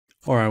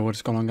Alright, what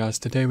is going on, guys?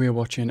 Today we are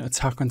watching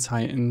Attack on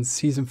Titan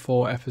Season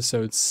 4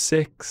 Episode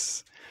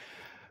 6.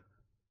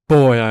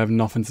 Boy, I have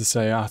nothing to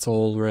say at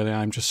all, really.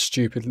 I'm just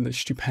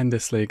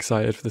stupendously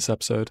excited for this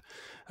episode.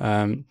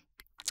 Really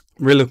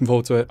looking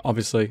forward to it,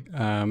 obviously.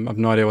 I have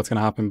no idea what's going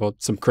to happen,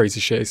 but some crazy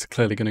shit is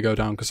clearly going to go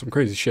down, because some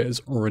crazy shit has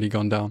already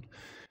gone down.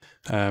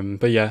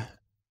 But yeah.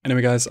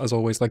 Anyway, guys, as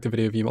always, like the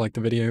video if you like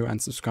the video,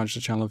 and subscribe to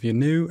the channel if you're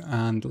new,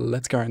 and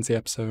let's get right into the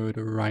episode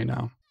right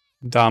now.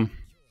 Damn.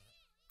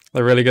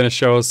 They're really going to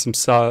show us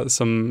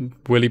some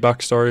Willy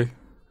backstory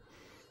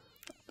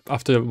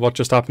after what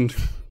just happened.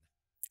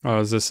 Oh,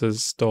 is this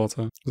his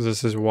daughter? Is this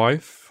his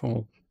wife?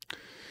 Oh,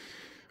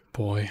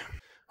 boy.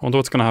 I wonder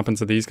what's going to happen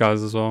to these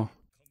guys as well.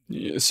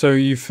 So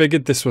you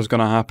figured this was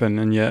going to happen,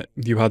 and yet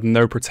you had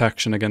no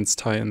protection against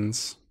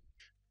Titans.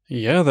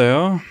 Yeah, they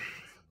are.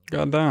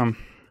 Goddamn.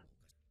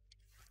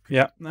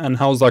 Yeah, and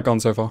how's that gone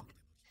so far?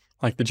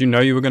 Like, did you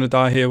know you were going to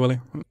die here, Willy?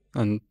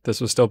 And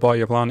this was still part of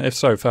your plan? If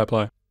so, fair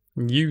play.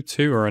 You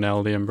too are an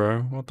Eldian,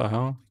 bro. What the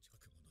hell?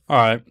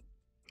 Alright.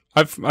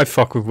 I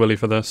fuck with Willy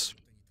for this.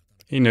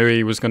 He knew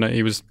he was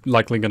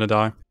likely gonna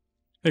die.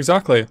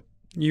 Exactly.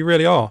 You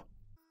really are.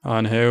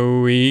 And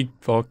here we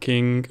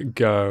fucking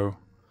go.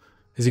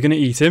 Is he gonna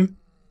eat him?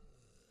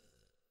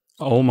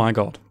 Oh my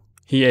god.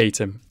 He ate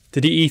him.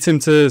 Did he eat him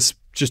to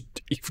just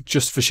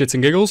for shits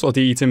and giggles? Or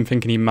did he eat him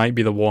thinking he might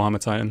be the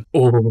Warhammer Titan?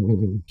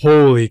 Oh,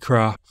 holy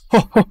crap.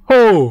 Ho ho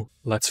ho!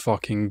 Let's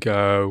fucking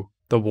go.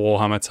 The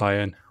Warhammer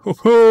Titan.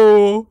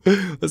 Ho-ho!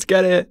 Let's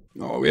get it!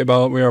 Oh, we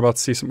are about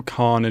to see some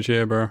carnage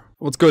here, bro.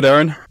 What's good,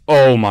 Eren?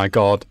 Oh my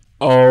god.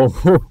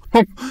 Oh,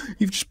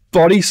 you've just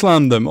body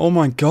slammed them. Oh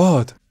my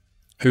god.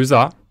 Who's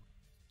that?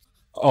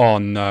 Oh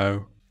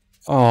no.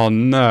 Oh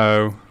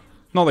no.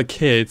 Not the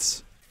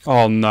kids.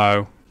 Oh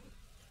no.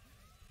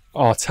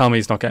 Oh, tell me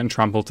he's not getting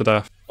trampled to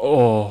death.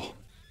 Oh.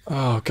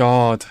 Oh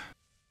god.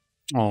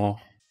 Oh.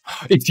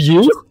 It's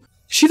you? Is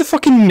she the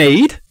fucking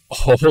maid?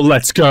 Oh,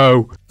 let's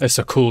go. It's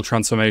a cool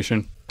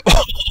transformation.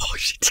 Oh,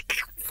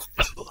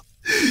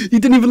 he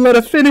didn't even let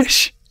her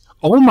finish.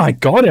 Oh my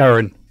god,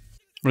 Eren.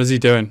 What is he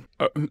doing?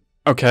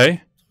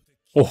 Okay.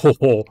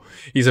 Oh,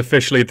 he's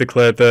officially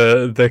declared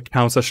the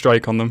counter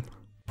strike on them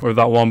with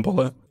that one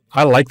bullet.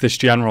 I like this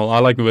general. I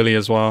like Willy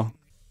as well.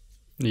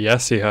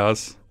 Yes, he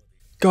has.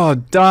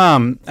 God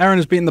damn. Eren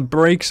is beating the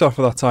brakes off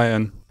of that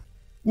Titan.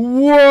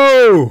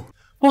 Whoa.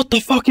 What the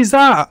fuck is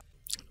that?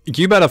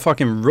 You better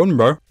fucking run,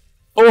 bro.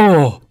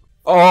 Oh.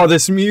 Oh,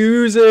 this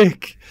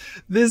music!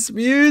 This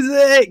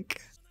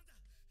music!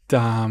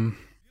 Damn.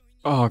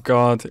 Oh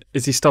god.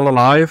 Is he still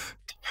alive?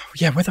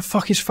 Yeah, where the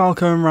fuck is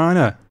Falco and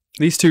Reiner?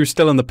 These two are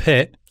still in the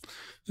pit.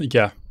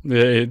 Yeah,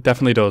 it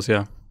definitely does,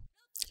 yeah.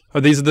 Oh,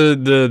 these are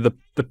the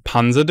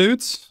Panzer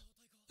dudes?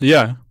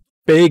 Yeah.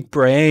 Big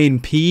brain,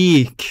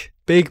 peak.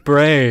 Big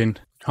brain.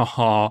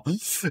 Haha.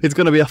 It's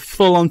gonna be a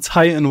full-on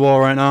Titan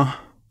war right now.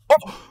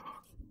 Oh!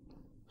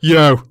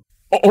 Yo!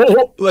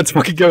 Oh, let's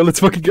fucking go, let's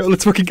fucking go,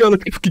 let's fucking go,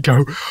 let's fucking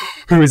go.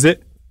 Who is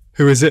it?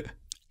 Who is it?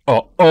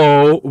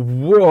 Oh,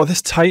 whoa,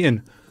 this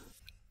Titan.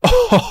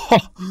 Oh,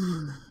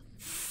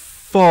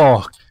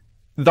 fuck.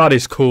 That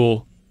is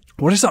cool.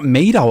 What is that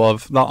made out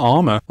of? That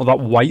armor? Or that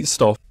white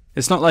stuff?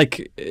 It's not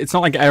like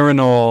Eren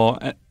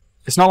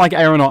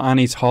or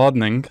Annie's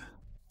hardening.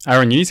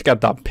 Eren, you need to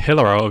get that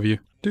pillar out of you.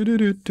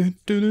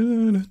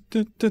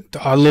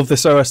 I love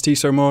this OST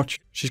so much.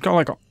 She's got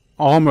like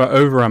armor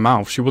over her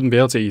mouth. She wouldn't be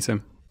able to eat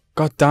him.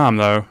 God damn,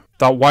 though.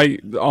 That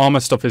white armor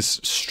stuff is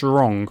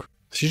strong.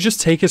 Should you just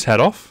take his head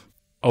off?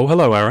 Oh,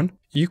 hello, Eren.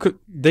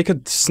 They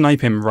could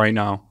snipe him right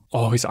now.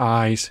 Oh, his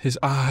eyes. His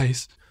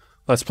eyes.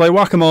 Let's play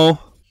whack-a-mole.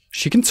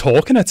 She can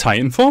talk in a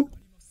Titan form?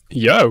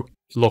 Yo.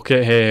 Look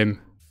at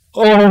him.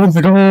 Oh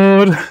my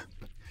god.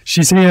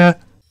 She's here.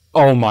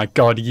 Oh my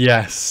god,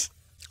 yes.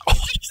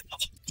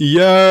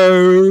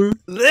 Yo.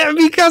 Let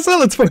me castle.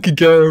 Let's fucking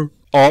go.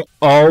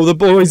 Oh, the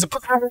boys.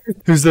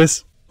 Who's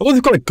this? Oh,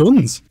 they've got like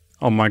guns.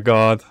 Oh my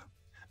god.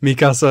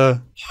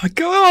 Mikasa. Oh my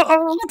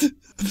god!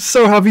 I'm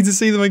so happy to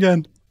see them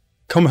again.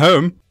 Come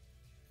home.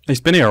 He's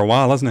been here a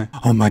while, hasn't he?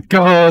 Oh my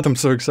god, I'm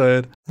so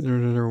excited.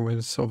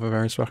 With sort of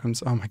various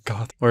weapons. Oh my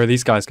god. Where are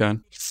these guys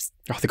going?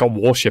 Oh, they got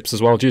warships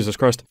as well. Jesus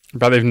Christ. I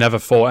bet they've never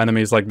fought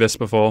enemies like this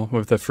before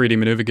with their 3D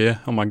maneuver gear.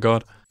 Oh my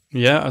god.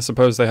 Yeah, I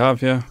suppose they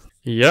have, yeah.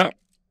 Yeah,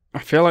 I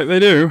feel like they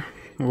do.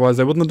 Otherwise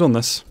they wouldn't have done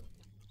this.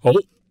 Oh,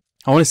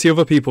 I want to see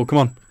other people. Come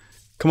on.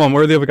 Come on,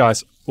 where are the other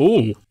guys?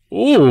 Ooh.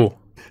 Ooh.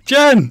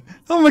 Jen!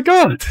 Oh my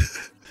god!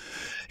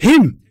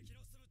 Him!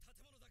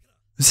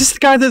 Is this the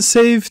guy that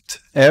saved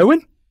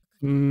Erwin?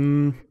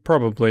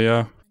 Probably,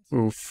 yeah.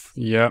 Oof.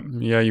 Yeah,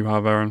 you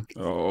have, Eren.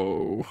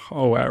 Oh,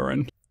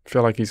 Eren. I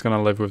feel like he's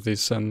gonna live with these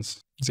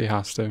sins. Because he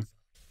has to.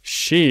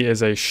 She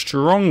is a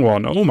strong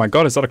one. Oh my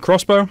god, is that a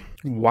crossbow?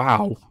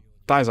 Wow.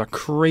 That is a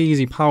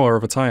crazy power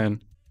of a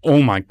Titan.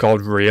 Oh my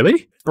god,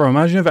 really? Bro,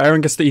 imagine if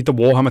Eren gets to eat the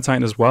Warhammer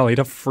Titan as well. He'd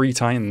have 3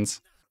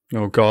 Titans.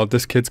 Oh god,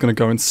 this kid's gonna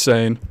go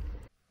insane.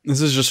 This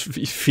is just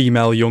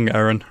female young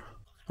Eren.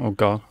 Oh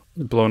god.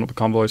 Blowing up the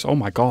convoys. Oh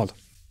my god.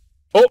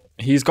 Oh,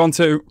 he's gone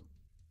too.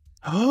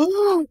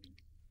 Oh,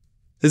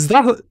 is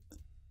that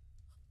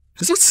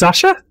Is that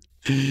Sasha?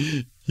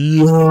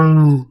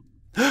 Yo.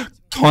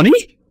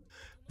 Connie?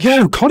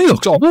 Yo, Connie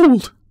looks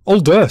old.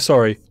 Older,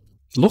 sorry.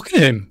 Look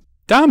at him.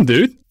 Damn,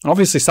 dude.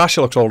 Obviously,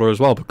 Sasha looks older as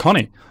well, but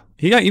Connie,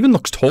 he even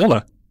looks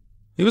taller.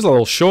 He was a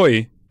little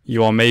shorty.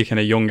 You are making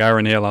a young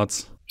Eren here,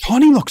 lads.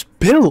 Connie looks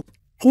built.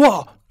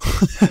 What?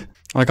 I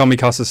like how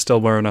Mikasa's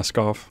still wearing her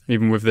scarf,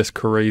 even with this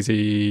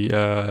crazy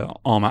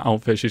armor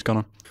outfit she's got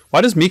on.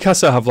 Why does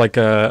Mikasa have like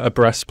a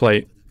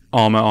breastplate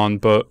armor on,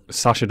 but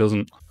Sasha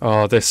doesn't?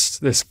 Oh, this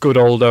good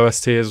old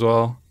OST as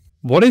well.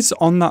 What is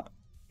on that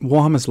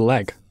Warhammer's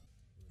leg?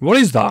 What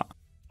is that?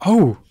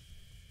 Oh,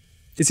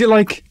 is it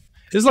like...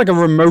 It's like a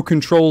remote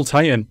control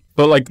Titan,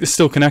 but like it's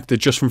still connected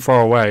just from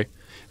far away.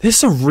 This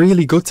is a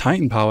really good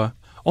Titan power.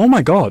 Oh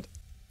my god.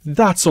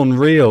 That's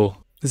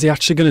unreal. Is he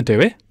actually going to do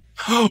it?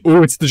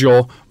 Oh, it's the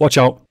jaw. Watch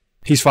out.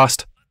 He's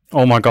fast.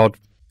 Oh my god.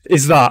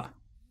 Is that?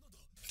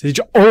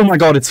 Oh my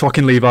god, it's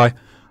fucking Levi.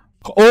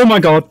 Oh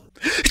my god.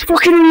 It's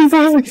fucking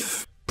Levi.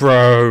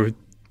 Bro,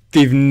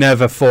 they've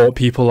never fought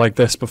people like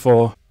this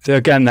before.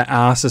 They're getting their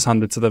asses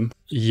handed to them.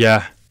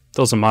 Yeah,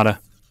 doesn't matter.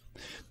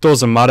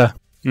 Doesn't matter.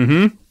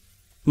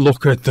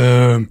 Look at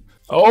them.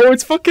 Oh,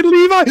 it's fucking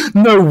Levi.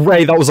 No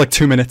way, that was like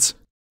 2 minutes.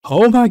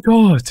 Oh my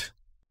god.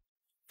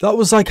 That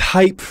was like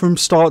hype from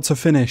start to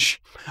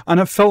finish. And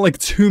it felt like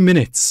 2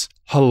 minutes.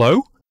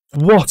 Hello?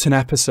 What an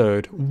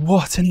episode.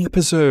 What an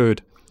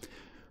episode.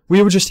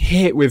 We were just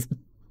hit with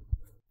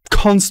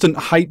constant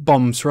hype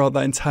bombs throughout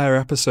that entire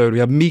episode. We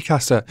have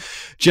Mikasa,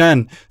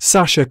 Jen,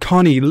 Sasha,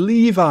 Connie,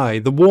 Levi,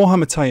 the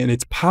Warhammer Titan,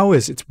 its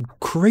powers, its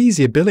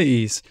crazy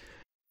abilities.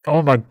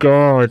 Oh my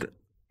god.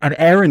 And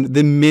Eren,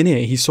 the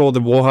minute he saw the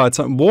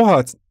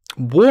Warhammer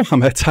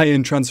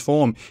Titan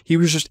transform, he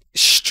was just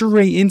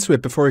straight into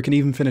it before he can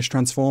even finish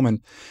transforming.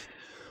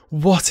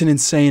 What an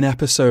insane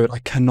episode. I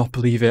cannot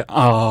believe it.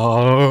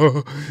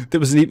 Oh,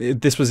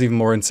 this was even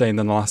more insane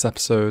than the last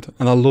episode.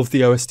 And I love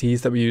the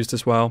OSTs that we used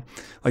as well.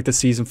 Like the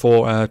season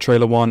 4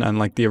 trailer one and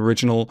like the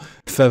original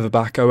further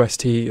back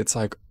OST. It's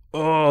like,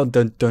 oh,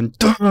 dun dun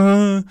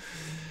dun.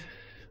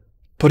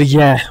 But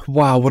yeah,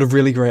 wow, what a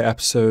really great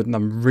episode. And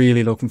I'm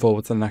really looking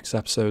forward to the next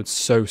episode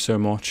so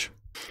much.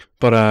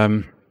 But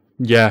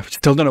yeah,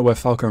 still don't know where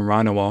Falco and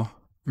Reiner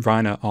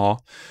are.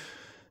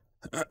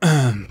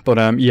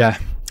 But yeah,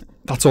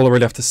 that's all I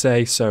really have to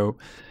say. So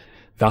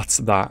that's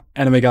that.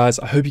 Anyway, guys,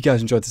 I hope you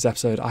guys enjoyed this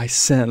episode. I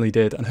certainly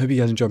did. And I hope you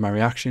guys enjoyed my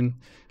reaction.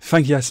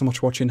 Thank you guys so much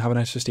for watching. Have a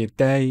nice rest of your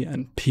day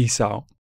and peace out.